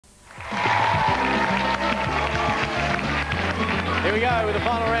Here we go with the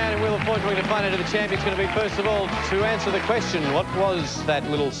final round in Wheel of Fortune. We're going to find out who the champion's going to be. First of all, to answer the question, what was that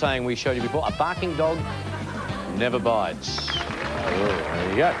little saying we showed you before? A barking dog never bites. Oh, there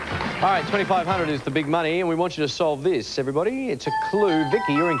you go. All right, 2,500 is the big money, and we want you to solve this, everybody. It's a clue.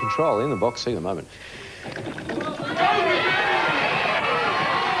 Vicki, you're in control. In the box, see you in a moment.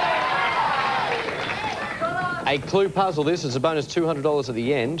 A clue puzzle, this is a bonus $200 at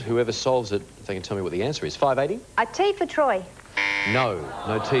the end. Whoever solves it, if they can tell me what the answer is. 580? A T for Troy. No,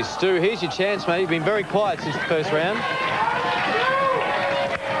 no T. Stu, here's your chance, mate. You've been very quiet since the first round.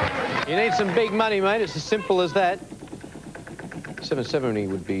 You need some big money, mate. It's as simple as that. 770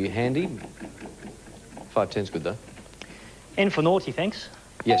 would be handy. 510's good, though. N for naughty, thanks.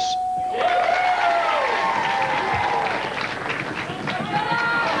 Yes.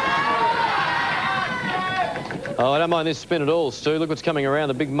 Oh, I don't mind this spin at all, Stu. Look what's coming around.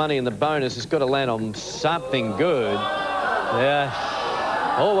 The big money and the bonus has got to land on something good. Yeah.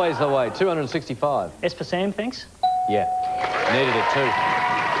 Always the way. 265. S for Sam, thanks. Yeah. Needed it too.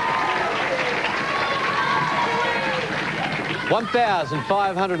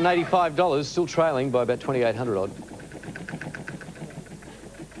 $1,585, still trailing by about 2,800 odd.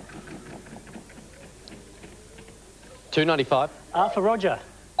 $295. R for Roger.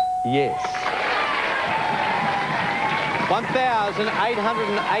 Yes.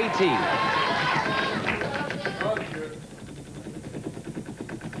 1,880.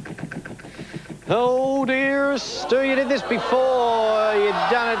 Oh dear, Stu, you did this before. You've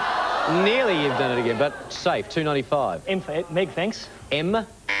done it. Nearly you've done it again, but safe. 295. M for Meg, thanks. M? No.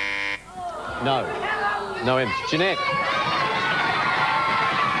 No M. Jeanette.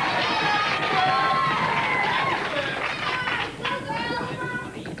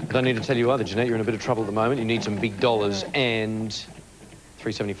 Don't need to tell you either, Jeanette. You're in a bit of trouble at the moment. You need some big dollars and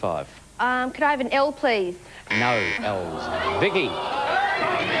 375. Could I have an L, please? No L's. Vicki.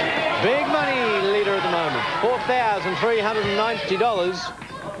 Big money leader at the moment. $4,390.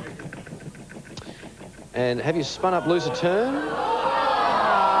 And have you spun up lose a turn?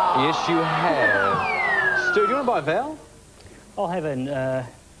 Yes, you have. Stu, do you want to buy a vowel? I'll have an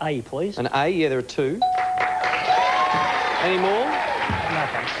A, please. An A? Yeah, there are two. Any more? No,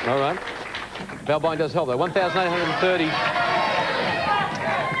 thanks. All right. Vowel buying does help, though. 1,830.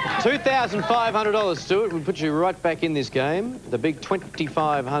 $2,500, Stuart. We'll put you right back in this game. The big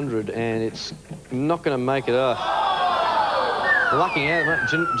 2,500, and it's not going to make it up. Lucky out.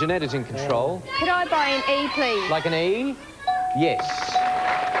 Jeanette is in control. Could I buy an E, please? Like an E? Yes.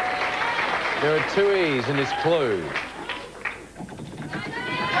 There are two E's in this clue.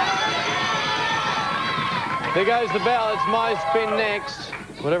 There goes the bell. It's my spin next.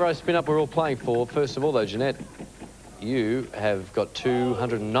 Whatever I spin up, we're all playing for. First of all, though, Jeanette, you have got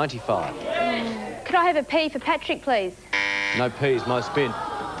 295. Could I have a P for Patrick, please? No P's, my spin.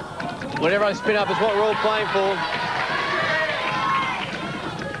 Whatever I spin up is what we're all playing for.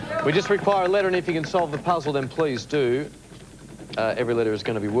 We just require a letter, and if you can solve the puzzle, then please do. Every letter is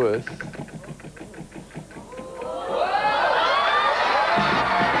going to be worth.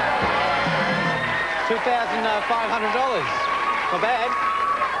 $2,500. Not bad.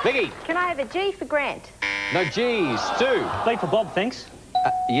 Vicki. Can I have a G for Grant? No G's. Stu. B for Bob, thanks.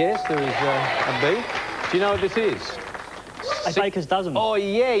 Yes, there is a B. Do you know what this is? A baker's dozen. Oh,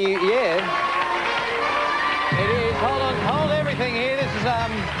 yeah, yeah. It is. Hold on. Hold everything here. This is,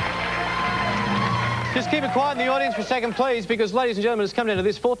 Just keep it quiet in the audience for a second, please, because, ladies and gentlemen, it's come down to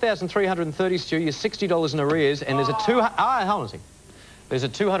this. 4,330, Stu. You're $60 in arrears, and there's a hold on a second. There's a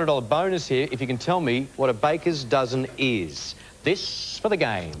 $200 bonus here if you can tell me what a baker's dozen is. This for the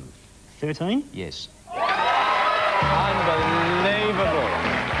game. 13? Yes. Unbelievable.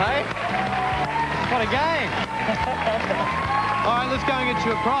 Hey? What a game. All right, let's go and get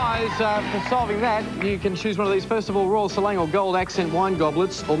you a prize for solving that. You can choose one of these. First of all, Royal Selangor Gold Accent Wine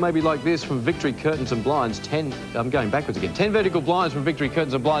Goblets, or maybe like this from Victory Curtains and Blinds. 10, I'm going backwards again. 10 vertical blinds from Victory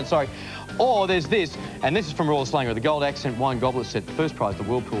Curtains and Blinds, sorry. Or there's this, and this is from Royal Selangor, the Gold Accent Wine Goblet Set. First prize, the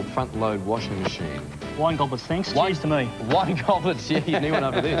Whirlpool Front Load Washing Machine. Wine goblets, thanks. Cheers to me. Wine goblets, yeah, you need one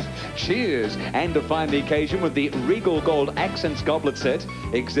over this. Cheers, and define the occasion with the Regal Gold Accents Goblet Set,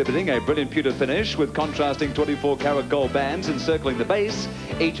 exhibiting a brilliant pewter finish with contrasting 24-carat gold bands encircling the base.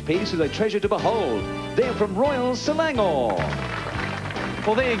 Each piece is a treasure to behold. They're from Royal Selangor.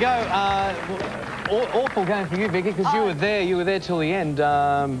 Well, there you go. awful game for you, Vicki, because you were there till the end,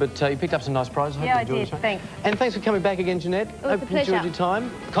 but you picked up some nice prizes. Yeah, I did, thanks. And thanks for coming back again, Jeanette. It was a pleasure. Enjoyed your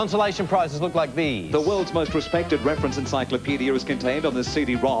time. Consolation prizes look like these. The world's most respected reference encyclopedia is contained on this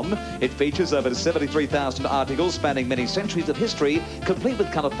CD-ROM. It features over 73,000 articles spanning many centuries of history, complete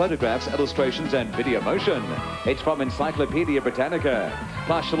with colour photographs, illustrations and video motion. It's from Encyclopedia Britannica.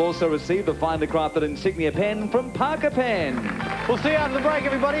 Plus, you'll also receive the finely crafted insignia pen from Parker Pen. We'll see you after the break,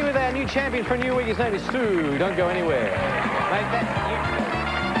 everybody, with our new champion for a new week. His name is Stu. Don't go anywhere.